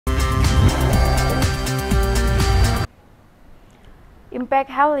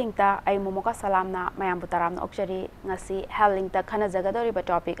Impact Health Link ta ay Momoka Salam na mayam butaram na okchari ngasi Health Link ta khana jagadori ba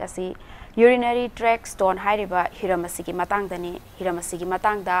topic asi urinary tract stone hairiba hiramasi ki matang dani hiramasi ki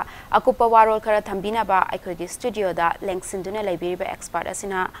matang da akupa warol khara thambina ba aikogi studio da lengsinduna laibiriba expert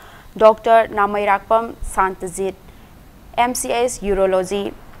asina Dr. Nameirakpam Shantajit M.Ch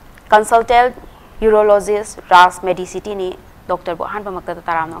Urology Consultant Urologist Ras Medicity ni Dr. Bohan pamakta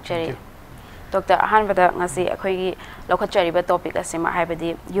taram na okchari Dr. Ahanbada ngasi akhoi lokachariba topic asima haibadi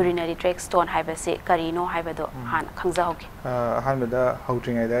urinary tract stone haibase karino haibado han khangja hoki ahanbada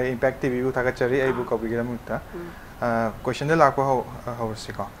houtingai da impact tv bu thakachari ai bu kopigira mutta question da lakwa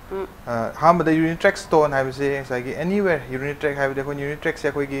hausi ko hamada urinary tract stone haibase sagi anywhere urinary tract haibade ko urinary tract se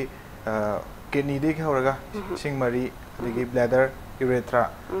akhoi gi kidney de horaga singmari adigi bladder urethra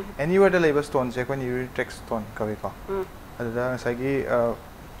anywhere da labor stone se ko urinary tract stone kawe ko adada sagi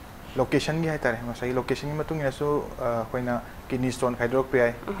location gi haitare masai location gi matung yasu koina kidney stone khaidorok pai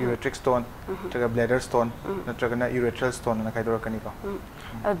urethric stone traga bladder stone natraga na urethral stone na khaidorok kani ko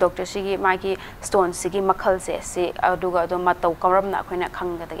doctor sigi magi stone sigi makhal se aduga do matau kamram na koina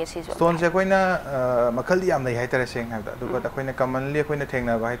khanga ta ge si stone se koina makhal yam nei haitare seng habda aduga ta koina commonly koina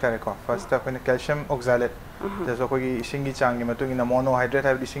thengna ba haitare ko first ta koina calcium oxalate jaso kogi singi chang gi matung ina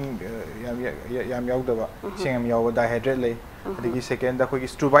monohydrate habdi sing yam yaudaba sing am yaw dihydrate lei adigi second da kogi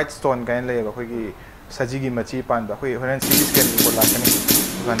struvite stone kain lei ba kogi sajigi machi pan ba koi horan CT scan report lakani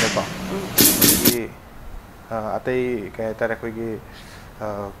ganda pa adigi atai kai tara kogi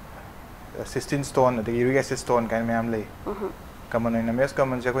cystine stone adigi uric acid stone kain mayam lei common ina mes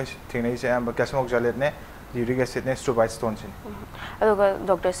common se koi thingnai se am calcium oxalate ne uric acid ne struvite stone sin aduga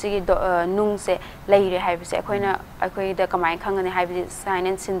doctor sigi nung se leire haibse akoina akoi da kamai khangane haibse sign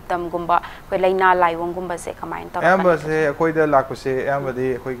and symptom gumba koi laina laiwong gumba se kamai ta amba se akoi da lakko se amba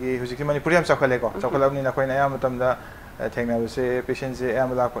di akoi gi hujiki manipuri am chakhale ko chakhalabni na koina am tamda thengna se patient se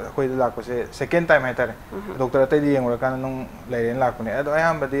am lakko akoi da lakko se second time haitare doctor atai di yengura kana nung lairen lakko ne ado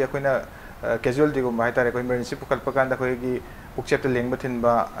amba di akoina casualty gumba haitare koi emergency pukal pakanda koi gi pukchep leng bathin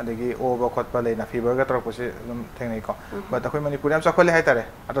ba adagi over khotpa leina fever ga torko se dum thengnai ko but akoi manipur am chakhole haitare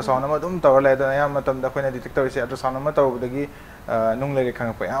ato sauna ma dum tawar lai da yam matam da koina detector se ato sauna ma taw dagi nung lere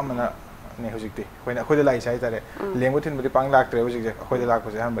khang pa yam na ne hojikti koina khoi da lai sai tare leng bathin budi pang lak tre hojik je khoi da lak ko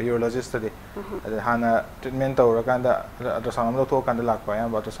se ham ba urologist de hana treatment tawra kanda ato sauna ma tho kanda lak pa yam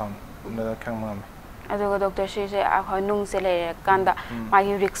ba to sauna da khang ma aduga doctor se akoi nung se le kanda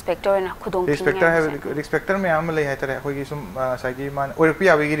magi risk factor na khudong risk factor hai risk factor me am le haitare khoi gi sum sagi man or pi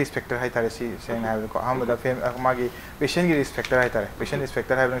awi gi risk factor haitare si seng ha ko am da fem magi patient gi risk factor haitare patient risk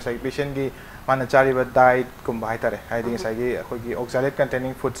factor ha sagi patient gi man chari ba diet kum ba haitare hai ding sagi khoi gi oxalate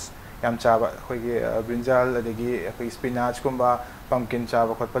containing foods yam chaba khoi gi brinjal adegi khoi spinach kum ba pumpkin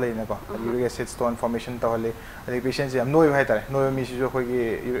chaba khot palai na ko uric acid stone formation to hole adegi patient yam noi haitare noi mi si jo khoi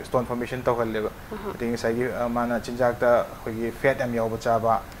gi stone formation to hole ba ding sagi mana chinjak ta khoi gi fat yam yaw ba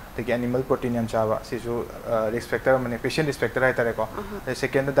chaba the animal protein yam chaba sisu risk factor mane patient risk factor haitare ko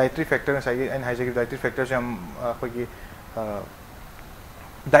second dietary factor sagi and hygienic dietary factors yam khoi gi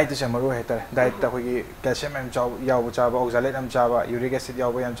diet is amaru haitare diet ta khoi calcium am yaw ba chaba oxalate am chaba uric acid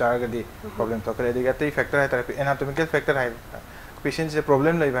yaw ba yam chara gadi problem to kare diga tei factor haitare anatomical factor hai patient se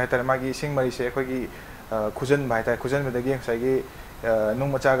problem lai ba haitare magi sing mari se khoi gi khujan ba haitare khujan me dagi sagi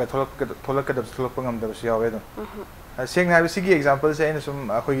nung macha ga tholak ka dab tholak pangam dab si yawe do sing na sigi example se ina sum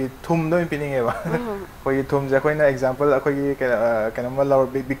khoi gi thum do pining e ba khoi gi thum je khoi na example khoi gi kana ma lor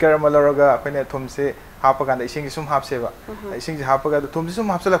bikar ma lor ga khoi na thum se hapa kan ising sum hap se ba ising je hapa ga thum sum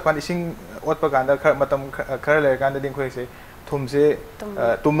hap sala kan ising ot pa kan da matam khar le kan da ding khoi se thum se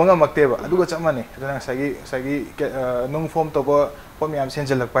tumanga makte ba adu ga chamani adana sagi nung form to ba pom yam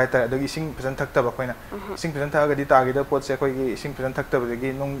senjal lak pai ta adagi ising phesan thakta ba khoina ising phesan thaga di ta gi da pot se khoi gi ising phesan thakta ba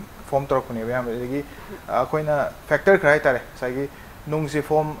gi nung form tor khune ba yam adagi khoina factor khrai tare sagi nung se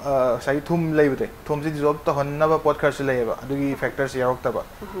form sagi thum leibute thum se dissolve to honna ba pot khar se leiba adagi factors yarok ta ba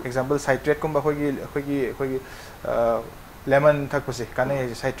example citrate kum ba khoi gi lemon thak pase kanai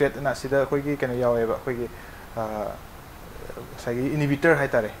citrate na sida khoi gi kana yawe ba khoi gi sagi inhibitor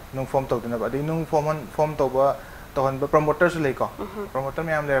haitare nung form to na ba dei nung form to ba to han ba promoters lei ko promoter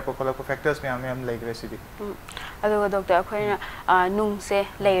me am le pa kala factors me am lei recipe aduga doctor akhoina nung se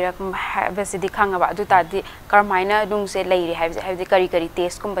leira basidi khanga ba adu ta di karmaina nung se leire haibdi kari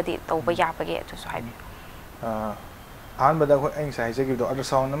test kum ba di to ba ya ba ge to so haibi han ba da ko eng sai je gi do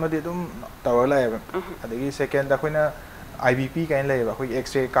ultrasound na ma di dum tawar la adagi second da khoina IBP kain lay ba khoi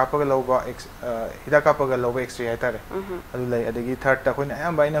X-ray kapaga loba hida kapaga loba X-ray hai tare adu lay adagi third ta khoi na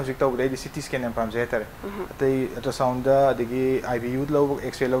am bai na hujik taw dai CT scan am pam je tare atai ultrasound da adagi IBU loba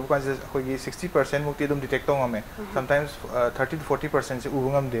X-ray loba kan khoi gi 60% mukti dum detect tong ame sometimes 30 to 40% se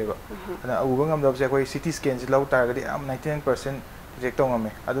ubungam de ba ana ubungam da se khoi CT scan se low tar gadi am 99% detect tong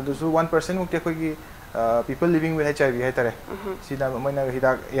ame adu du 1% mukti khoi gi people living with HIV hai tare sida maina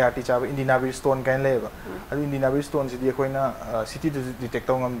hidak ART chaba indinavir stone kain leba adu indinavir stone sidi khoina CT detect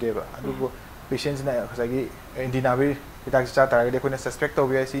tong am deba adu patients na khasagi indinavir hidak cha tara gade khoina suspect to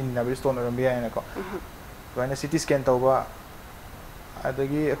bi si indinavir stone ram bi ai na ko khoina CT scan to ba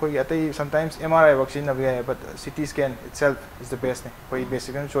adagi khoi atai sometimes MRI vaccine na bi ai but CT scan itself is the best ne khoi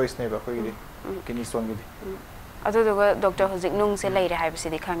basic choice ne ba khoi kidney stone gi aduduga doctor hojik nung se leire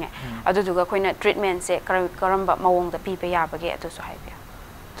haibsidi khange aduduga khoina treatment se karamba mawong da pipa yabage atu so haibya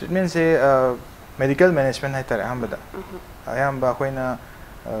treatment se medical management hai tare ambada ayamba khoina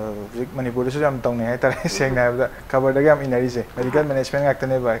hojik manipur su jam tong ne hai tare seng na da cover da gam inari se medical management ngak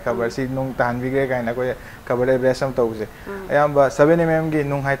tane ba cover si nung tan bi ge kaina ko cover da breast tau se ayamba 7 mm gi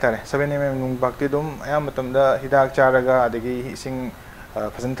nung hai tare 7 mm nung bakti dum ayamba tam da hidak charaga adagi sing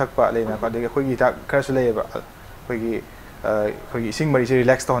phazan thakpa leina ko adagi khoi gi hidak khar su leba khoi sing mari se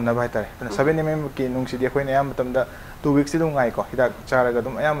relax to na bai tare 7 mm ki nung si de khoi na am tam da 2 weeks dum ngai ko hidak charaga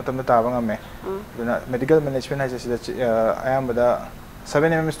dum ayam tam da ta bang ame duna medical management ha se ayam da 7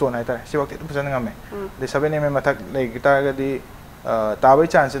 mm stone hai tare si wakti dum phasan ngame de 7 mm mathak lei gitar ga di ta bai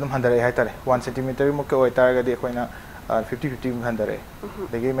chance dum handare hai tare 1 cm mu ke oi tar ga di khoina 50-50 handare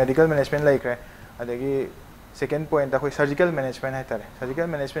de medical management lai kre adagi second point da khoi surgical management hai tare surgical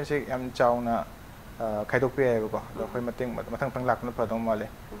management se am chauna khaidok pe ai ba da khoi mathang pang lak na pha dong male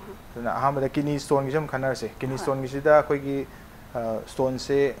duna aham da kidney stone gi jam khanar se kidney stone gi sida khoi gi stone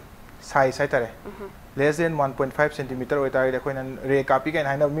se size hai tare less than 1.5 cm oi tare da khoi nan re kapi kain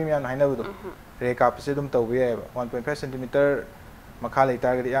haina mi mian haina bu re kap se dum taw bi ai ba 1.5 cm makha lai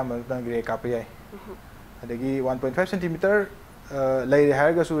tar ga ya ma dang re kapi ai adagi 1.5 cm lai re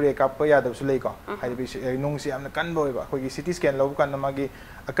har ga su re kap ya da su lai ko hai bi nung si am na kan boi ba khoi gi CT scan lo kan ma gi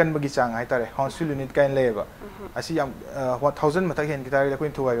akan bagi chang hai tare hospital unit kain le ba asi am 1000 mathak hen gitar la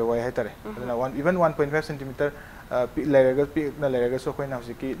kuin thuai wai hai tare even 1.5 cm pi na le ga so khoi na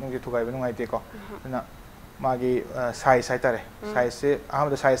si ki nung ji thuai ba nungai te ko na magi size hai tare size se am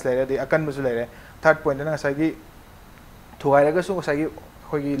da size le di akan bu su le third point na sa gi thuai ga so sa gi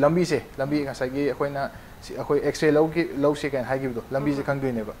khoi gi lambi se lambi ga sa gi khoi na khoi X-ray low se kan hai gi do lambi se khang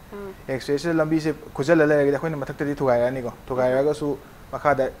dui ne ba X-ray se lambi se khujal le ga khoi na mathak te thuai ani ko thuai ga su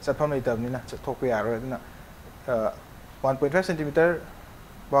makada chatpham nei tab ni na thok ya ro na 1.5 cm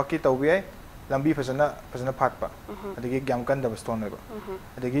baki tawbi ai lambi phasana phat pa adigi gyam kan da stone ba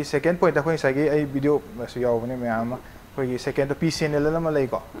adigi second point da khoi sai gi ai video su yaw bane me ama khoi gi second to PCNL la ma lai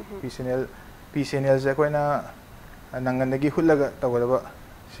ko PCNL se khoi na nangan dagi hulaga tawala ba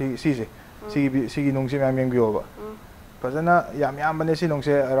si nung se myam yeng bio ba phasana yam bane si nung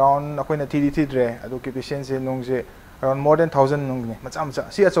se around khoi na 33 dre adu ki patient se nung se around more than 1000 nung ne macha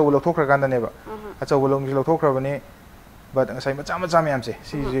si achaw lo thok khra kan ne ba achaw lo lo thok khra bane but sai macha myam se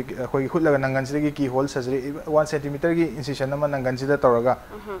si khoi khutlaga nangan si ki hole surgery 1 cm gi incision na nangan si da tawraga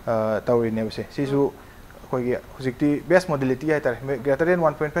tawri ne se si su khoi gi hujikti best modality hai tar greater than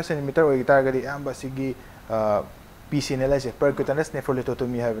 1.5 cm oi tar ga di amba si gi PCNL se percutaneous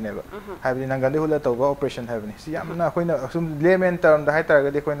nephrolithotomy have never have nangan de hula tawba operation have ne si amna khoi na sum layman term da hai tar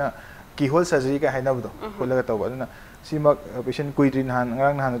ga di khoi na keyhole surgery ka hai na bu do hula tawba na si mak patient kuidrin han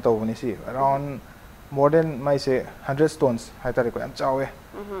ngang han tawba ni si around more than my say 100 stones hai tare ko am chawe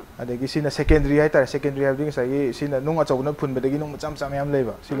adagi sina secondary hai tare secondary have ding sai sina nung achaw na phun badagi nung macham cham yam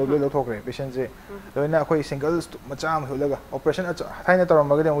leiba si lo thokre patient je loina khoi single macham hulaga operation thaina taram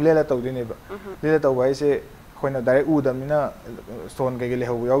ma ga lela tawdine ba lela tawba ai se khoina direct udamina stone ga le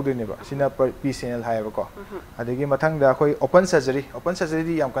ho yaudine ba sina PCNL hai ba ko adagi mathang da khoi open surgery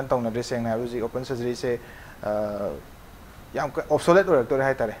di yam kan tawna dressing na ruji open surgery se yam obsolete or to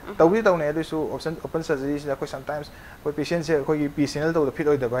hai tare tawbi tawne adu su open surgery se ko sometimes ko patient se ko PCNL to fit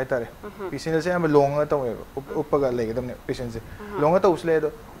oi da bai tare PCNL se am long taw uppaga le ga damne patient se long taw usle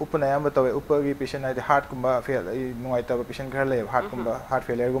do upna yam taw uppagi patient ai heart kumba fail nuai ta patient khar le heart kumba heart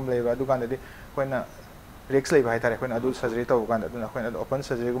failure gum le ba du kan de ko na risk le bai tare ko na adu surgery taw kan adu na ko na open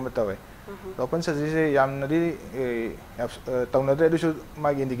surgery gum taw open surgery se yam na di taw na de su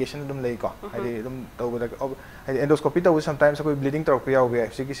ma indication dum le ko ai dum taw da endoscopy taw sometimes ko bleeding taw pe yaw be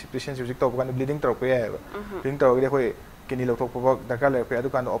sigi patient su taw kan bleeding taw pe ya bleeding taw ge ko kidney lo thok pa da ka le pe adu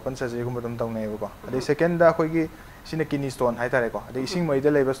kan open surgery gum dum taw ne ko ade second da ko gi sina kidney stone hai tare ko ade ising mai da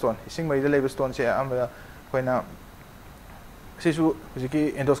le stone se am da ko na sisu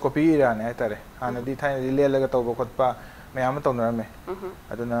hujiki endoscopy irane haitare hanadi thainadi lelaga tawba khotpa mayam tawnarame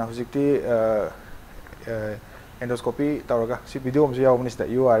aduna hujikti endoscopy tawraga si video amsu yawbani sida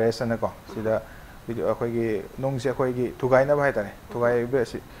URS ana ko sida video akhoi nongse akhoi thugai na bhai tare thugai be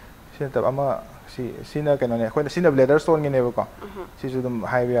si tab ama sina kanone akhoi sina bladder stone nge ne ko si su dum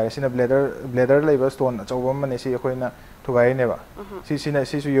hai bi sina bladder labor stone achawba mane si akhoi na thugai ne ba si su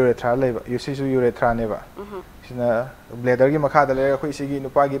urethra labor si su urethra ne ba sina bladder gi makha da le akhoi si gi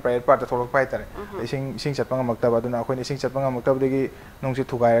nupa gi private part tholok pai tare sing chatpa ngamak ta ba duna akhoi ni sing chatpa ngamak ta de gi nongsi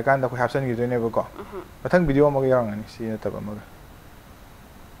thugai ra kan da khoi hapsan gi ne ba ko mathang video ma ga yang ani si na tab ma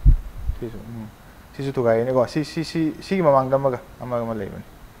si su thugai ne ko si mamang da ma ga ama le ban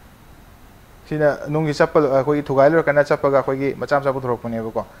sina nungi chapal khoi thugai lor kana chapaga khoi macham chapu throk pane ba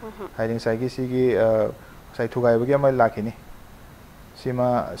ko haiding sai gi si gi sai thugai ba gi ma lakhini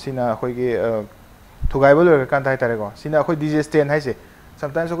sina khoi gi thugai ba lor kan thai tare ko sina khoi digestion hai se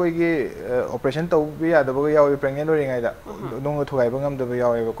sometimes khoi gi operation to bi ya da ba yawi pregnant ori ngai da nung thugai ba ngam da ba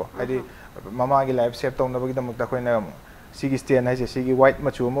yawi ba ko haidi mama gi life save tong na ba gi damuk ta khoi na si gi stain hai se si gi white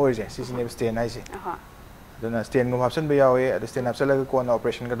machu ma ori se si ne stain hai se dona stain ngum hapsan ba yawi da stain hapsala ko na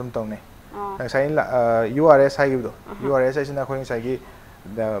operation ga dum tong ne sai URS hai gi do URS sai sina khoi sai gi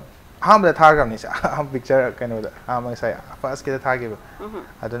da ham da thar gam ni sa ham picture kano da ham sai first ke da thar gi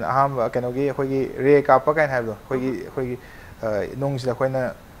adun ham kano gi khoi gi re ka pa kain hai do khoi gi nong sida khoi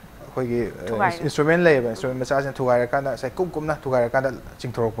na khoi gi instrument le ba instrument macha sen thugai ra kan da sai kum na thugai ra kan da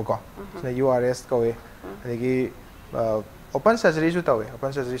chingthorok pa ko sina URS ko e adegi open surgery su tawe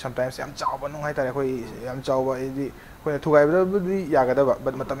open surgery sometimes yam chawba nong hai tare khoi yam chawba idi khoi thugai ba bi yaga da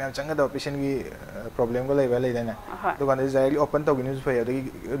but matam yam changa da patient gi problem ko leiba le dana dukan da directly open to ginu fa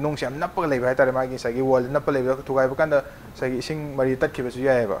adegi nong sam nap pa leiba hai tare ma gi sai gi wall nap pa leiba thugai ba kan da sai gi sing mari tat ki ba su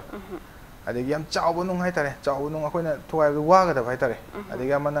yae ba adegi yam chawba nong hai tare chawba nong khoi na thugai ba wa ga da hai tare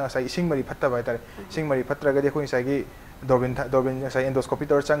adegi amana sai sing mari phatta ba hai tare sing mari phatra ga de khoi sai gi dorbin sai endoscopy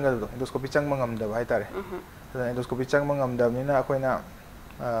tor changal do endoscopy chang mangam da hai tare endoscopy chang mangam da ni na khoi na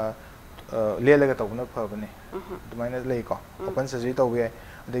lela ga tawna pha bane dumaina lei ko open surgery to be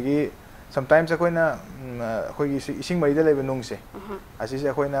adegi sometimes khoi na khoi gi ising mari da leba nung se asi se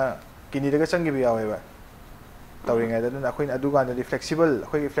khoi na kini da ga chang gi bi yawe ba tawring ai da na khoi na adu ga da flexible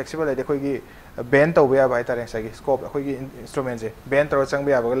khoi flexible ai da khoi gi bend to be ya ba tare sai gi scope khoi gi instrument se bend to chang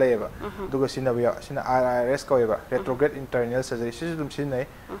bi ya ba le ba du ga sina bi ya sina RRS ko ba retrograde internal surgery si dum sin nai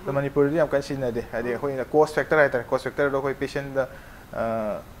da manipur di am kan sin na de ade khoi na cost factor ai tare cost factor do khoi patient da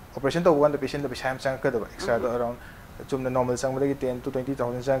operation to one the patient da bisam chang ka da extra do around chum the normal chang ba gi 10 to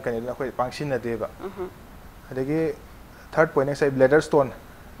 20,000 chang kan na khoi pang sin na de ba ade gi third point sai bladder stone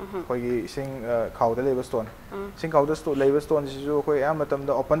khoi gi sing khau da leba stone sing khau da stone leba stone si jo khoi am matam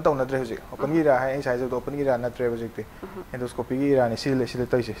da open to na dre hoji open gi ra hai sai jo open gi ra na dre hoji te endoscopy gi ra ni sil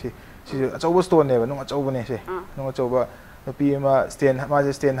tai se si achau stone ne ba nung achau ne se nung achau ba pi ma stain ma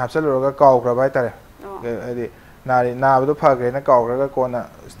je stain hapsal ro ga kaw gra bai tare adi na ba do pha gre na kaw ga ko na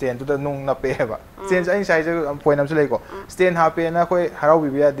stain tu da nung na pe ba stain ai sai jo point am su le ko stain ha pe na khoi harau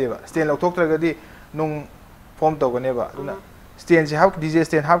bi ya de ba stain lok thok tra ga di nung form to ga ne ba na stain se hab DJ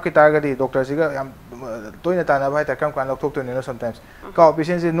stain hab ke tar ga di doctor si ga yam toina ta na bai ta kam kan lok thok to ne sometimes kaw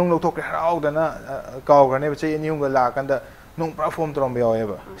patient se nung lok thok harau da na kaw ga ne ba che ni ga la kan da nung pra form trom ba ya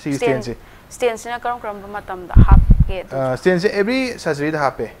ba si stain se na karam matam da hab stain se every surgery da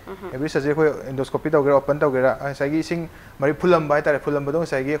hape every surgery khoi endoscopy to gra open to gra sai gi sing mari phulam bai tare phulam ba dong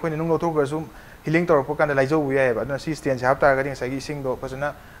sai gi khoi nung lo thok gra sum healing tor po kan da laijau bu ya ba na si stain se hap ta ga ding sai gi sing do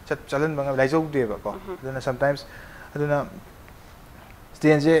phasana chalan bang laijau de ba ko na sometimes aduna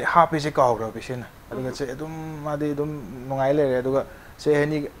stain se hape se ka gra patient aduga che adum ma de dum nungai le re aduga se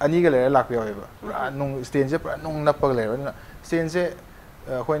ani ga le lak pi ba nung stain se pra nung na pag le na stain se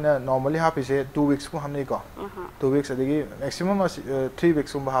khoina normally happy se 2 weeks ko hamni ko 2 weeks adigi maximum 3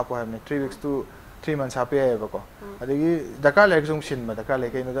 weeks um ha po hamni 3 weeks to 3 months happy ai ba ko adigi dakar le sum shin ma dakar le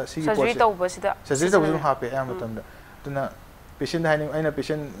kai no da si surgery to ba sida surgery to happy am matam da tuna patient hai aina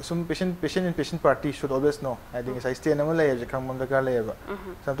patient party should always know I think sai stain am le je kham mam dakar le ba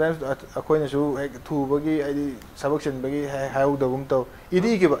sometimes khoina su thu ba gi ai sabak shin ba gi hau da gum to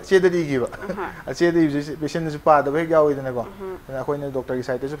idi gi ba che da di gi ba a che di patient su pa da ba ga oi da na ko na khoina doctor gi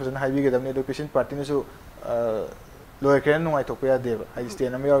site su phasana hai bi ga dam ne do patient party ne su loy kren no ai thok pa de ba ai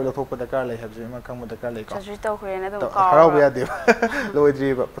stain am yaw lo thok pa dakar le have je ma kham dakar le ko surgery to khre na dum ka harau ba de loy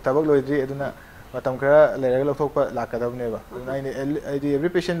dri ba tabak loy dri aduna matam khara le ra lo thok pa la ka dam ne ba ai di every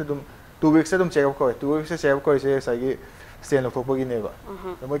patient dum 2 weeks dum check up ko 2 weeks check up ko se sai gi stain lo thok pa gi ne ba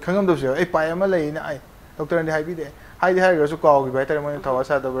moi khangam do se ai pa am la ina ai doctor ne hai bi de hai ga su ka gi ba tar moi thawa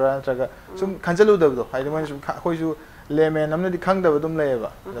sa da bra tra ga sum khanjalu da do hai moi su khoi su layman amna di khangdaba dum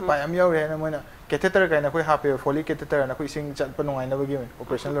layeba pai am yaw he na moina catheter kaina khoi hape folic catheter na khoi sing chat pa nungai na bagi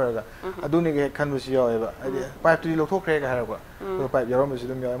operation loraga aduni ge khan busi yaw eba pipe ti lothok re ga haraba to pipe yaw busi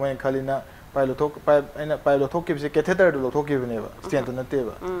dum yaw moina khalina pai lothok pipe aina pai lothok ki catheter do lothok ki bne ba stent to na te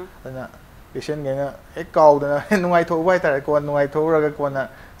ba ana patient ge na ek kaw da nungai tho bai tar ko nungai tho raga ko na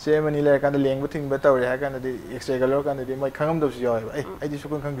ceremony le kan leng bu thing ba taw re ha kan di x-ray ga lor kan di mai khangam do si yaw eba ai di su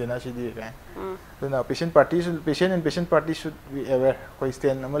kon khang de na si di ka so now patient and patient party should be aware koi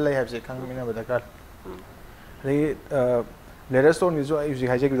stent amal lai have se khang mina ba dakar re bladder stone is usually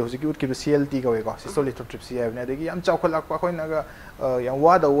hijack do hojiki ut ki CLT ka we ko systolic lithotripsy have na degi am chawkhol ak pa khoi na ga yang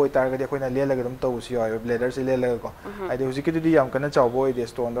wa da woi tar ga de khoi na le la ga dum taw si yo bladder se le la ko ai de hojiki di yam kana chaw boy de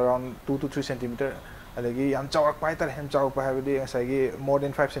stone around 2 to 3 cm adagi yam chawak pai tar hem chaw pa have de sai gi more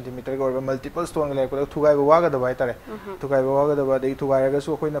than 5 cm ga multiple stone le ko thugai ba wa ga da bai tar thugai ba wa ga da ba de thugai ga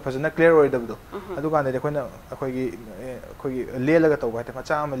su khoi na phajana clear oi da do adu kan de khoi na khoi gi le la ga taw ba ta ma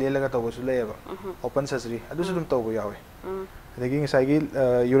cha ma le la ga taw su le ba open surgery adu su dum taw ba yawe adagi sai gi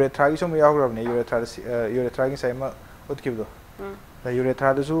urethra gi som yaw grab ne urethra gi sai ma ut ki do the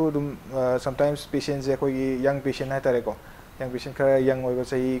urethra da su dum sometimes patients je khoi gi young patient hai tare ko young patient kha young oi ba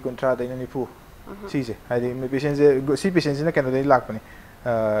sai kontra da ni pu si je hai de patient je si patient na kan da lak pani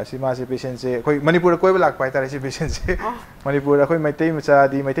si ma si patient je khoi manipur koi ba lak pai tare si patient je manipur khoi maitai macha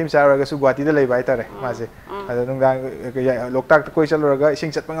di maitai macha ra ga su guwati da lai bai tare ma je ada nung dang loktak koi chal ra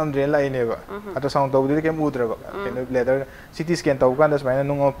sing chat pangam drain lai ne ba ato sound taw di ke mu dra ba ken bladder CT scan taw kan da smaina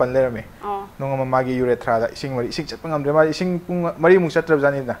nung pan le me nung ma magi urethra da sing chat pangam dra ma sing pung mari mu chat tra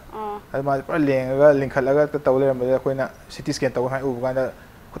jani na ada ma pa leng ga lingkhat la ga taw le ma khoi na CT scan taw hai u ga da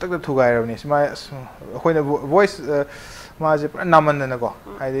khutak da thugai ra ni sma khoi na voice ma je pra naman na ko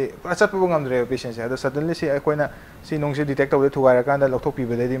hai di pra chat pa ngam dre patient se ado suddenly si khoi na si nung se detect taw le thugai ra kan da lokthok pi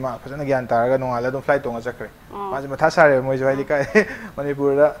ba de di ma phajana gyan tar ga nong ala dum flight tong chakre ma je matha sare moi jo hai di kai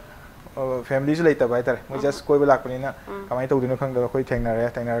manipur da family su leita bai tar moi just koi ba lak pani na kamai taw dino khang da khoi thengna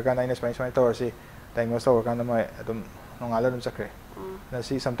ra kan ina smai smai taw si diagnose taw kan da mai adum nong ala dum chakre na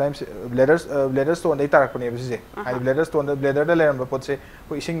si sometimes bladder stone dai tar pani ba si hai bladder stone da bladder da leram ba pot se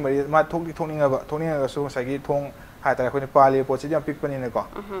koi ising mari ma thok di thokninga ga su sai gi thong hai tar khoi ni pali pot se jam pik pani na ko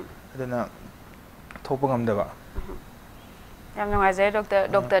aduna thok ngam da ba yam ngai je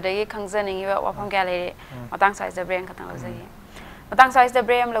doctor dai khangjaning ba wafam kya le matang size the brain khatang lojagi matang size the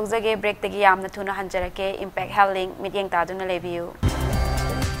brain lojage break tagi yam na thuna hanjarake impact healing meeting ta duna lebiu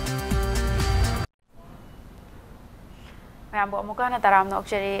ma'am अमुका Taram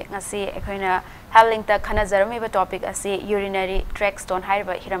नोक्चरी ngasi एखोइना हेल्लिंग ता खना जरमी बा topic असी urinary track stone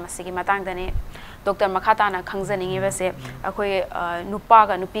हाइबा Hiram असिगी Matang दने doctor मखाताना खंगजनिंग बसे अखोइ नुपा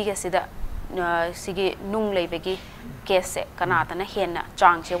गा नुपी गे सिदा सिगी नुंग लेबेगी case से कनातना हेना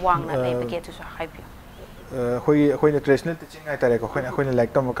चांग से वांगना लेबेगे तुसा हाइबि खोइ ट्रेडिशनल टीचिंग आइ तारे को खोइ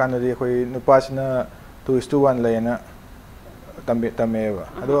लाइक तम कानदि खोइ नुपासना 2:1 लेना तमेबा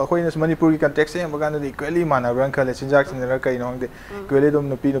अदो अखोइना मणिपुर की कंटेक्स्ट से बगान द इक्वली मानबरन खले चिंजाक सिनर कई नोंग दे इक्वली दुम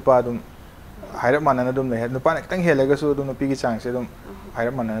नुपी नुपा दुम हाइरप मानना दुम ले नुपा ने खतंग हेलगा सु दुम नुपी की चांग से दुम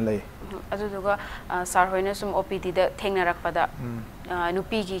हाइरप मानना ले अदु दुगा सर होइना सुम ओपीडी द थेंगना रखपदा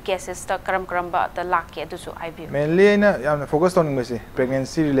नुपी की केसेस ता करम करम बा ता लाके दुसु आइबि मेनली ना याम फोकस टोनिंग बसे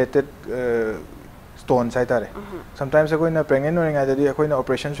प्रेगनेंसी रिलेटेड स्टोन साइ तारे समटाइम्स अखोइना प्रेग्नेंट होइंग आदि अखोइना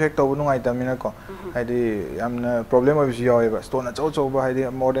ऑपरेशन से तब नुंगाइ तमिना को हाइदि यामना problem Abish यावेबा stone अचौ चौबा हाइदि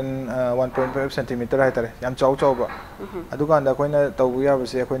more than 1.5 centimetre high तारे याम चौ चौबा अदुकान दा अखोइना तब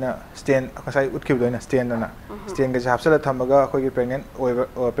याबसे अखोइना स्टेन खसाइ उठखिब दोइना स्टेन दना स्टेन के हापसला थमगा अखोइगी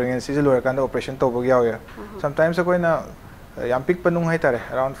प्रेग्नेंसी से लोरकान दा ऑपरेशन तब यावे समटाइम्स अखोइना याम पिक पनुंग हाइ तारे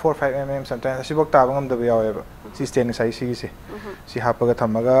अराउंड 4-5 mm समटाइम्स असिबक ताबंगम दब यावेबा सी stand Sai C हापगा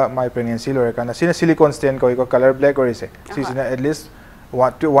थमगा my pregnancy लोरकान Cina silicon stand को कलर ब्लैक और से सिना एटलीस्ट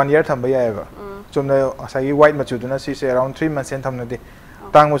 1 year थंबा यावेबा चुमना साइ व्हाइट मचुदना से अराउंड 3 months सेन थमनदे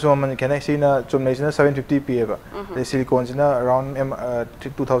तांग मसु मन केने सिना चुमना सिना 750 पीएबा दे सिलिकॉन सिना अराउंड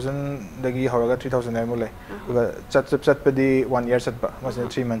 2000 दगी होरगा 3000 एमो ले चट पदी 1 year सतबा मसना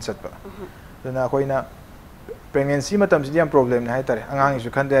 3 months सतबा दना खोइना प्रेग्नेंसी मतम से याम प्रॉब्लम है तारे अंगांग सु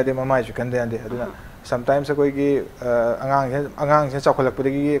खंदे दे ममाइ सु खंदे दे अदुना समटाइम्स कोई की अंगांग से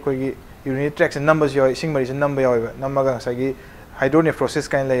चौखलपदगी कोई की यूरिनरी ट्रैक्ट नंबर्स यो इसिंग मरी से नंबर यो नंबरगा सगी हाइड्रोनेफ्रोसिस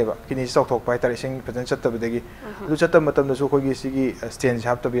काइन लेबा किनी चौथोक पाइ तारे इसिंग फजन चत्तबदगी अदु चत्तब मतम दसु कोई की सिगी स्टेन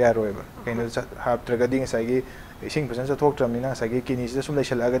हापतब यारोयबा कइनो हापत्रगदी सगी इसिंग फजन चथोक्त्रमिना सगी किनी से सुम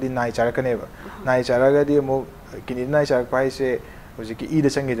लेसलगदी नाइ चारकनेबा नाइ चारगदी मो किनी नाइ चारक पाइ से होजिकी ईद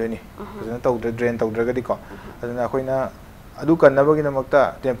संगे दोनी फजन तौद्र ड्रेन तौद्रगदी को अदुना अखोइना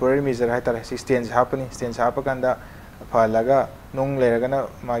टेम्पररी मेजर है stand हापनी stand हापकंदा फलगा nung leragana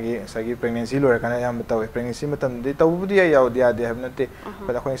magi sagi pregnancy loragana yam tawe pregnancy matam de tawbudi yaw dia de habnate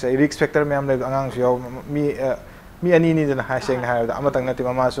but akhoi sai risk factor me am le angang yaw mi ani ni dana ha seng ha da amatang nati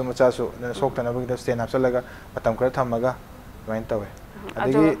mama su macha su na sok tana bagi da sten hapsalaga matam kra thamaga main tawe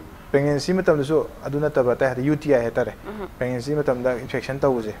adigi pregnancy matam su aduna taba ta UTI hetare pregnancy matam da infection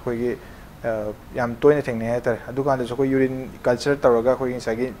tawuje khoi gi yam toine theng ne hetare adu kan da su khoi urine culture tawraga khoi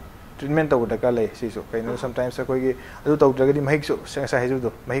sagi treatment tawu da ka le si su kai no sometimes khoi gi adu tawdraga di mahik su sa heju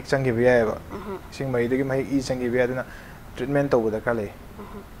do mahik changi biya ba sing mai de gi mahik I changi biya duna treatment tawu da ka le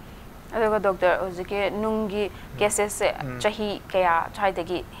aduga doctor ozike nungi cases chahi kaya chai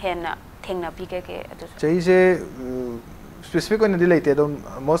degi hena thengna bi ke adu chahi se specific on the later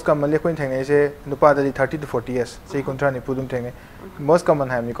most commonly coin thing is nupa da 30 to 40 years say contra ni pudum thing most common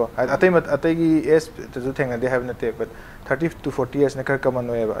have ni ko atai gi s to thing they have not but 30 to 40 years na kar common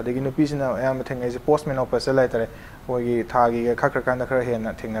way ba adigi nupi sina am thing is post menopause later hogi thagi khakra kan khara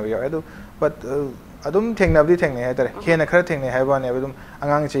hena thing na bi adu but adum thing na bi thing ne hater hena khara thing ne haiba ne adum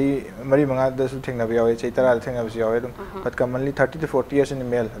angang chei mari manga da su thing na bi yawe chei tara thing na bi yawe adum but commonly 30 to 40 years in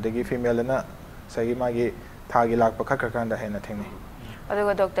male adigi female na sagi magi thagi lakpa khakra kan da hena thing ne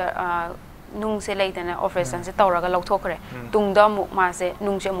aduga doctor nung se leitana operation se tawraga lawthokre tungda mu ma se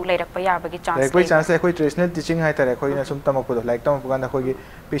nung se mu leirak pa yabagi chance like chance like traditional teaching hai tare khoi na sum tamak pudo like tamak pugan da khoi gi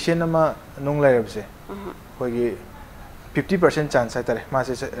patient ama nung lairab se khoi gi 50% chance hai tare ma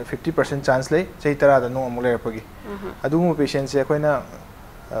se 50% chance le sei tara da nung amu lairap gi adu mu patient se khoi na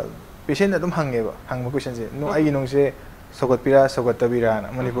patient adum hange ba hangba question se nu ai nung se sogot pira sogot tabira na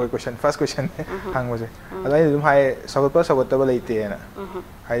manipur question first question hangba se adai dum hai sogot pa sogot tabala ite na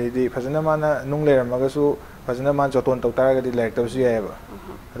hai di phajana mana nung leram maga su phajana man joton tok tara ga di lek tab su ya ba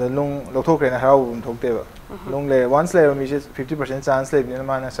ada nung lokthok rena harau bum thokte ba nung le once le mi 50% chance le ni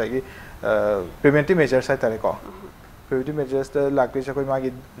mana sa gi preventive measures sai tare ko preventive measures ta lakti sa koi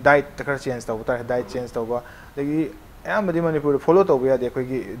magi diet ta kar change ta utar diet change ta ba legi am badi manipur follow to ya de koi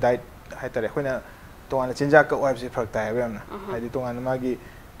gi diet hai tare koi na tongana chinjak ka web se phak ta hai bam na hai di tongana magi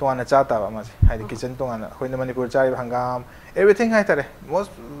tongana cha ta ba ma se hai di kitchen tongana koi na manipur chai hangam everything hai tare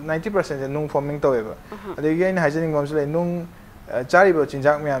most 90% nung forming to ba adegi aina hygienic mams le nung chari ba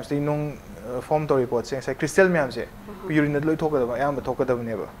chinjak myam se nung form to report se sai crystal myam se urine loi thok da ba yam ba thok da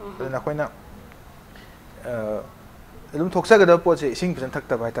ne ba na koi na adum thoksa ga da po se sing percent thak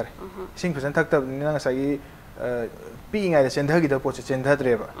ta ba tare sing percent thak ta ni na sai pi ngai da chendha gi da po se chendha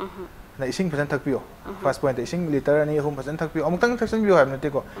tre ba na ising percent thak pio first point ising liter ani hum percent thak pio amutang thak san bio ha nate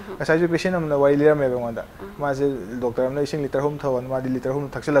ko asai ju patient amna wai lira me ba da ma se doctor amna ising liter hum thawan ma di liter hum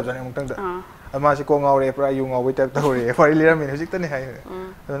thak selab jani amutang da ma se ko ngaure pra yu ngawe type ta hore wai lira me hojik ta ni hai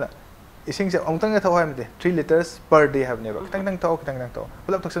na ising se amutang thaw ha me 3 liters per day have ne ba tang tang thaw tang tang thaw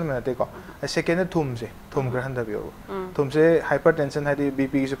pulap thak san me nate ko second thum se thum gra han da bio thum se hypertension ha di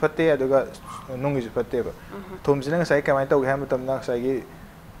bp gi su phatte aduga nung gi su phatte ba thum se na sai kamai tau ha matam na sai gi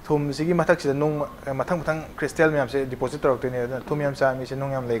thum sigi mathak se nung mathang crystal myam se deposit rok tene thum yam cha mi se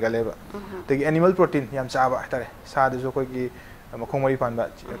nung yam lega leba tegi animal protein yam cha ba tare sa de jo koi gi makhong mari pan ba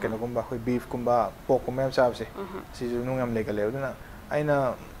keno gumba koi beef kumba pork kumba yam cha se si ju nung yam lega leba na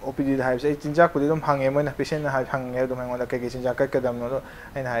aina opd da hai se chinjak pudi dum hange moina patient na hai hange dum ngon da kai chinjak ka kadam no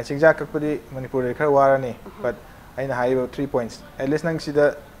aina hai chinjak ka pudi manipur re khar warani but aina hai 3 points at least nang si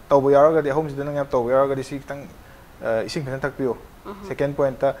da tawbo yaraga de home si da nang yam tawbo yaraga de si tang ising phan thak pio second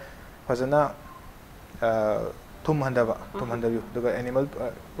point ta fazana thum handaba duga animal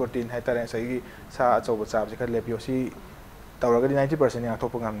protein hai tare sai gi sa achoba chab se khar lepio si tawraga di 90% ya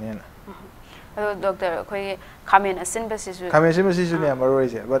thopung am ne na doctor khoi khamen asin basis su ne amaro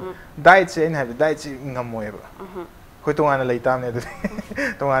je but diet se in have diet si ngamoy ba khoi tongana leitam ne du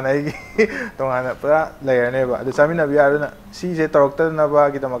tongana ai tongana pura layer ne ba adu samina bi aruna si je tarokta na ba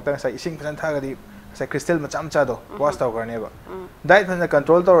gi damak tang sai ising phan tha ga di sai crystal macham cha do wash taw karne ba diet phana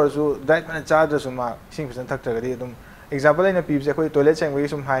control taw su diet phana cha da su ma sing phana thak ta gadi dum example ina pib se koi toilet seng wi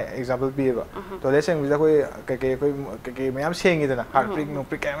sum hai example pi ba toilet seng wi da koi ke mayam seng idana heart prick no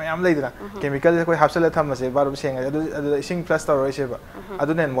prick mayam lei dana chemical koi hapsala tham se barum seng adu sing plus taw roi se ba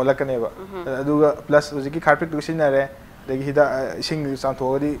adu nen molak ne ba adu plus uji ki heart prick du sin na re degi hida sing sam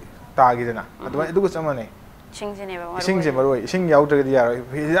tho gadi ta gi dana adu ko chamane sing je maroi sing yaw ta gadi yaro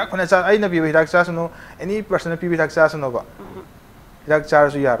hidak khona cha ai na bi hidak cha suno any person pi hidak cha suno ba hidak cha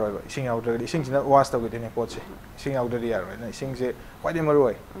su yaro ba sing yaw ta gadi sing sina wash ta gadi ne pot se sing yaw ta yaro na sing je kwai de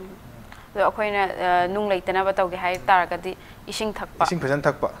maroi do akhoina nung leitana ba taw ge hai tar ga di ising thakpa ising phasan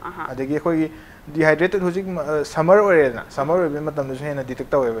thakpa adegi khoi dehydrated hojik summer ore na summer ore matam du hena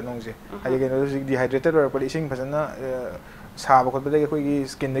detect taw ba nung je adegi no hojik dehydrated ore pa ising phasana साब खोदे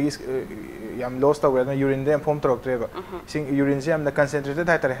skin याम loss तौर urine they form तौरक्ट्रेब urine से concentrated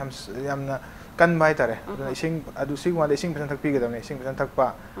हाइतारे कन हाइतारे इसिंग फजन थकपीगदबने इसिंग फजन थकपा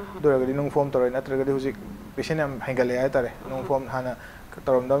दुरगदी नुंग form तौर नत्रगदी हुजिक patient याम हेंगले हाइतारे नुंग form हाना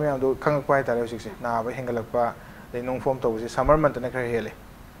तौरमदा ma'am दो खंगपा हाइतारे हुजिकसे नाब हेंगलकपा दे नुंग form तौबसे summer मंतने खर हेले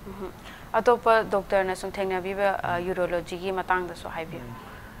अतोप doctor ने सुन थेंगनाबीबा यूरोलॉजी की मतंग दसो हाइबी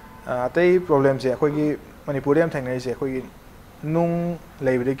अतई प्रॉब्लम से अखोगी मणिपुर याम थेंगनाई से अखोगी नुंग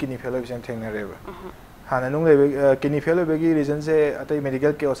लेबदे किडनी फेल से थेंगनारेबा हाना नुंग लेबे किडनी फेल होबेगी रीजन से अतई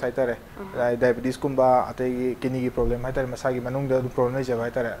मेडिकल के ओसाइतारे डायबिटीज कुंबा अतई किडनी की प्रॉब्लम हाइतारे मसागी मनुंग द प्रॉब्लम नै जबा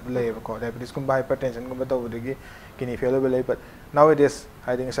हाइतारे लेबको डायबिटीज कुंबा हाइपरटेंशन कुंबा तौबदगी किडनी फेल होबे लेबत now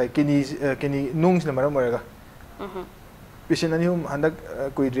I think Sai kidney नुंग से मरम मरगा पेशेंट अनी हंदक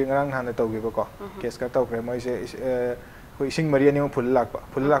कुइद्री ngarang हाना तौगेबको केस का तौख्रे मोइसे कोई इसिंग मरी अनी फुल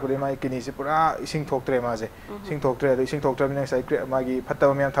लाकदे माई किडनी से पूरा इसिंग थोक्ट्रे माजे इसिंग थोक्ट्रे अदो इसिंग थोक्ट्रबने साइ मागी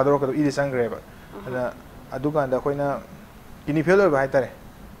फत्तब म्याम थादोरकदो इदि संग्रेबा अदा अदुकांदा खोइना किडनी फेल होबा हाइतारे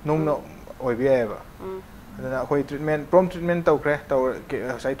नुंग नो ओइबियाबा अदना खोइ ट्रीटमेंट प्रॉम ट्रीटमेंट तौख्रे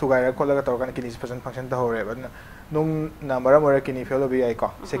तौर साइ थुगाइरा खोलगा तौरकान किडनी फंक्शन फंक्शन तौरेबा नुंग ना मरम ओरे किडनी फेल होबि आइको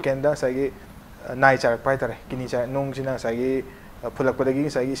सेकेंड दा साइ नाई चारक पाइतारे किडनी चार नुंग सिना साइ फुलकपदगी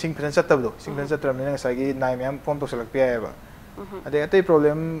साइ सिंग फंक्शन चत्तबदो सिंग फंक्शन चत्तरमने साइ नाई म्याम फॉर्म तौसलक पियाबा अदे अतै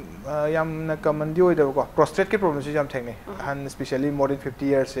प्रॉब्लम यामना कॉमन दी ओइदबको प्रोस्टेट के प्रॉब्लम से याम थेंगने हन स्पेशली मोर देन 50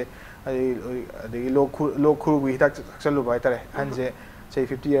 इयर्स से अदे लोक खुरु हिदाक चलु बाइतारे हन से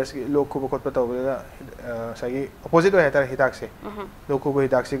 50 इयर्स के लोक खुब खोत तौबदा साइ अपोजिट ओइ हाइतारे हिदाक से लोक खुब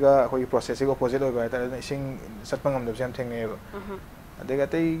हिदाक से का कोई प्रोसेस से अपोजिट ओइ बाइतारे सिंग सत्पंगम दब याम थेंगनेबा अदे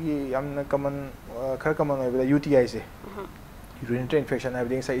अतै यामना कॉमन खर कॉमन ओइबदा यूटीआई से urinary infection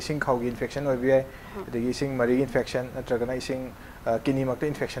everything say ising khawgi infection oi bi adagi ising mari infection natragana ising kidney makta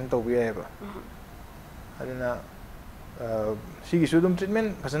infection to bi ba aduna sigi su dum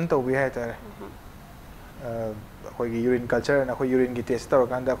treatment phasan to bi ha tare khoi gi urine culture na khoi urine gi test tor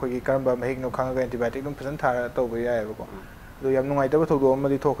kan da khoi gi karamba mahik no khanga antibiotic dum phasan thara to bi ya ba ko do yam nungai ta ba thodo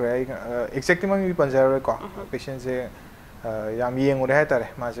amadi thokre exactly mang bi panjar ko patient se yam yeng ore ha tare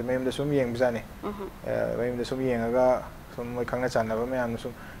ma se mem da sum yeng bjane mem da sum yeng aga some khangna chanaba ma'am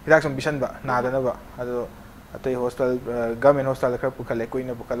some हिदाक some Bishan बा नादनबा अदो अतै hostel government hostel खर पुखले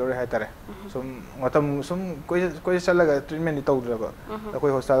Koyna पुखलोरे हाइतारे some कोइ चलगा treatment नि तौद्रबा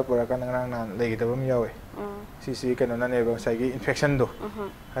कोइ hostel पुरा का नंगरांग ना लेगिदबा म यावे सीसी केनो ननेबा साइगी इन्फेक्शन दो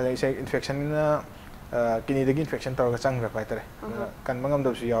हाले साइ इन्फेक्शन ना किडनी दगी इन्फेक्शन तौरगा चंग्रा पाइतारे कनबंगम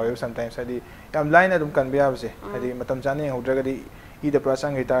दबसु यावे समटाइम्स आदि याम लाइन अदुम कनबे याबसे आदि मतम जाने होद्रगदी ईद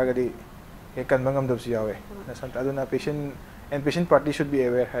प्रासंग हितारगदी ये कन्बंगम दबसु यावे सम अदुना patient party should be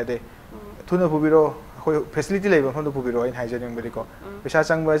aware हाइदे थुना पुबिरो कोई फैसिलिटी लेबा हम तो पुबिरो इन हाइजेनिंग बदिको पैसा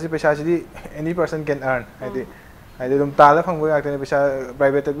चंगबा से पैसा सिदी एनी पर्सन कैन अर्न हाइदे दम ताला फंगबो गातने पैसा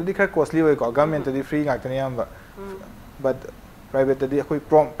प्राइवेट तदी खर कॉस्टली होय को गवर्नमेंट तदी फ्री गातने यामबा बट प्राइवेट तदी कोई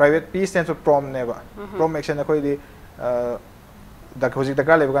prom private P stands for prom नेबा प्रॉम एक्शन कोई दी द होजिक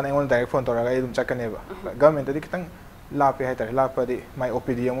दका लेबा का एंगोन direct phone तोरागा इदुम चकनेबा government तदी खतंग लापे हाइतारे लापदी my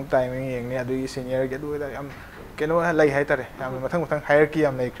OPD अमुक टाइमिंग येंगने अदुई सीनियर के अदुई याम केनो लाई हाइतारे याम मथंग मथंग हायरार्की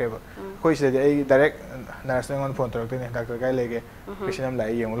याम लेख्रेबा कोइ से ए डायरेक्ट नर्स ने फोन तोरक्तने डॉक्टर गाय लेगे पेशेंट हम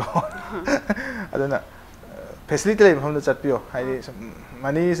लाई येंगलो अदुना फैसिलिटी लेबा हम चटपियो हाइदे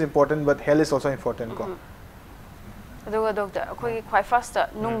money is important but health is also important को अदुगा डॉक्टर अखोई ख्वाइ फर्स्ट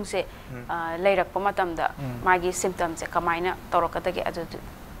नुंग से लेरकप मतमदा मागी सिम्पटम से कमाइना तोरकतगे अदु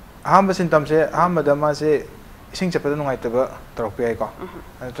आम सिम्पटम से आम दमा से इसिंग चपद नुंगाइतबा तोरक याइ को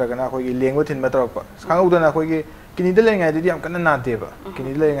नत्रगना अखोई लेंगो थिनबा तोरक खांगौदना अखोई किनी दे लेंगाइ दि याम कन्ना नादेबा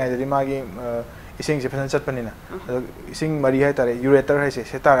किनी दे लेंगाइ दि मागी इसिंग से फसन चटपनिना इसिंग मरी हाइ तारे यूरेटर हाइ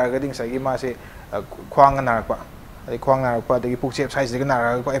से तारागदिंग सागी मा से ख्वांग नारकपा अदि ख्वांग नारकपा दि पुकसेप साइज दि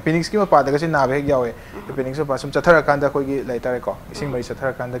नारकपा एपेनिक्स की मपा दगा से नाबे हेक यावे एपेनिक्स पा सम चथरा कांदा अखोई लाई तारे को इसिंग मरी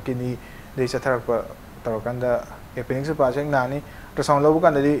चथरा कांदा किनी दे चथराकपा तोरकांदा एपेनिक्स पा से नानी ultrasound lobu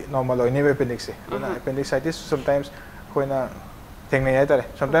kan dadi normal oi ne appendix se appendicitis sometimes koina thengnai ai tare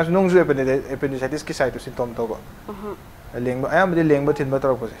sometimes nungju appendicitis ki site symptom to go lengba ayam de lengba thinba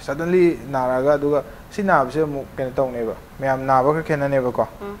tor ko suddenly naraga duga si nab se mu ken tong ne ba myam naba ka khen ne ba ko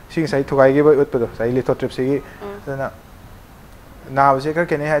sing sai thugai ge ba ut do sai lithotrip se gi na nab se ka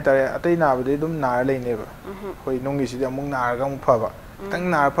ken hai tare atai nab de dum nar le ne ba koi nungi si de amung nar ga mu pha ba tang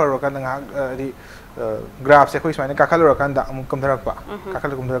nar pha ro ka nga di graph से कोई स्माइने काखल रो कांदा अमु कमधरकपा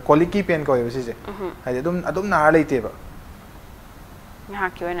काखल कमधर colicky pen को येबे सिजे हाइदे अदुम ना लेतेबा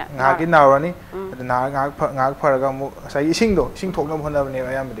nga ki nawrani na nga pharaga mu sai ising do ising thokna hona bane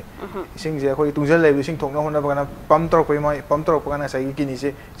ayam de ising je khoi tungjal le ising thokna hona bana pam tor koi mai pam tor pagana sai ki ni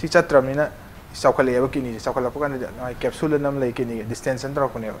se si chatram ni na चौखले किनी चौखलपकान capsule नम ले किनी distension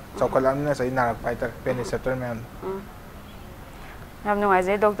तौरपने चौखलमना सही नारक पाइतर pen receptor ma'am हम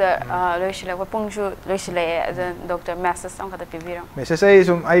नुआइजे doctor लोइसिलक पुंगसु लोइसिले doctor message सम खत पिबिरो message I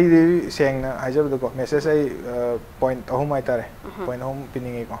sum I Seng हाइजब दको message I point अहुम आइतारे point अहुम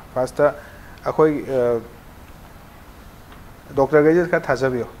पिनिंगे को first अखोई doctor गजे का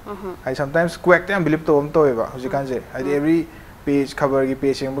थाजबियो I sometimes quake time believe तो हम तो एबा हुजिकान जे आई एवरी पेज खबर की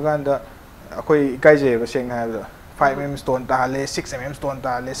पेज सेंग बगान दा अखोई इकाइजे बा सेंग हाइबदा 5 mm stone ताले 6 mm stone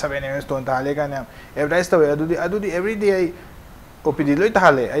ताले 7 mm stone ताले का नाम एवरेज तो अदुदी एवरी डे आई ओपीडी लोई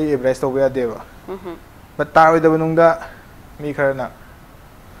ताले आई एवरेज तो बया देबा बट तावे दबनुंगा मी खरना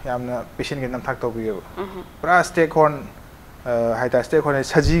यामना पेशेंट के नम थाक तो बियो पूरा स्टेक हॉर्न हाइटा स्टेक हॉर्न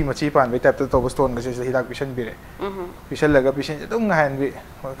सजी मची पान बे टाइप तो स्टोन गसे हिदाक पेशेंट बिरे पेशेंट लगा पेशेंट तो ngahan bi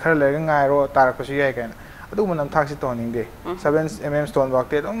खर लगा ngairo तारक पसु याय कान अदु मनम थाक सि toning they 7 mm stone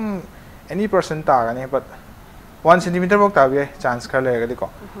बाकते any person तागने but 1 centimeter बक ताबे चांस खर लगा दिको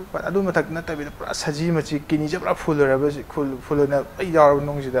but अदु मथक नतबि पूरा सजी मची किनी जे पूरा फुल रबे फुल न यार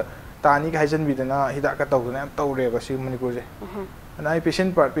नुंग सिदा तानी का हाइजन बिदना हिदाक का तौना तौरे बसि मणिपुर जे नाइ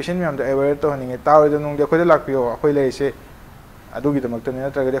पेशेंट में हम अवेयर तो हनिंगे ताव द नुंग दे खोय लाक्पियो अखोय लेसे अदुगी दमक्तने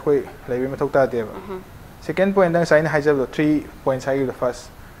नत्रगदे अखोय लेबि मथौ तादेबा सेकंड पॉइंट दंग sign हाइजब 3 points high the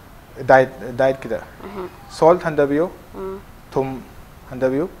first diet किदा salt हंदबियो थुम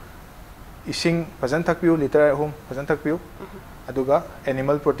हंदबियो इसिंग फजन थकपियो litre home फजन थकपियो अदुगा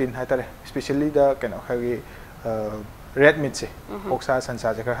animal protein हाइतारे specially the canoe खागी red meat से ओक्सा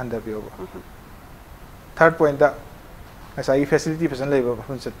संसा जे खर हंदबियो थर्ड पॉइंट दा ऐसा फैसिलिटी फजन लेबा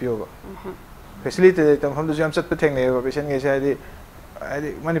फन चतपियो फैसिलिटी तम हम दुजम चत पे थेंगे पेशेंट के से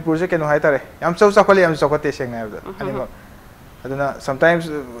आदि मणिपुर से कैनो हाइतारे याम चौ चखले याम चखते सेंग नायब अनिम अदुना समटाइम्स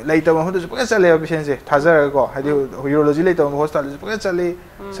लेइतब हम दुज पका चले पेशेंट से थाजर को हादि यूरोलॉजी लेइतब हॉस्पिटल पका चले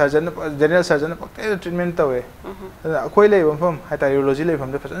सर्जन जनरल सर्जन पक्ते ट्रीटमेंट तवे अखोय लेबम फम हाइता यूरोलॉजी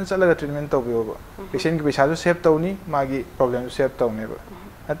लेबम दे फजन चलगा ट्रीटमेंट तबियो पेशेंट के पैसा सेव तौनी मागी प्रॉब्लम सेव तौनेबा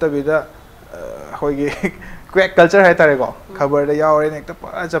अतबिदा अखोयगी क्वेक कल्चर हाइतारे को खबर दे यावरे नेक त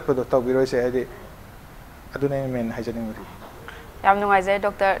परा चपदो तबिरो से हादि अदुने मेन हाइजनिंग याम नुआइजे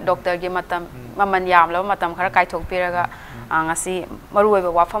डॉक्टर की मतम ममन यामलो मतम खरा काइथोक पिरगा ngasi maruoiba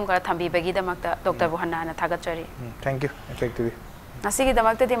wafam kara thambi bagi damakta doctor bu hanna thagachari thank you effectively ngasi gi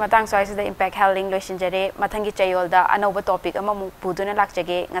damakta di matang soise da impact healing lotion jare mathangi chayol da anoba topic ama mu puduna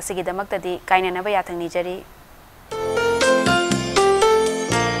lakjage ngasi gi damakta di kaina na ba yathang ni jari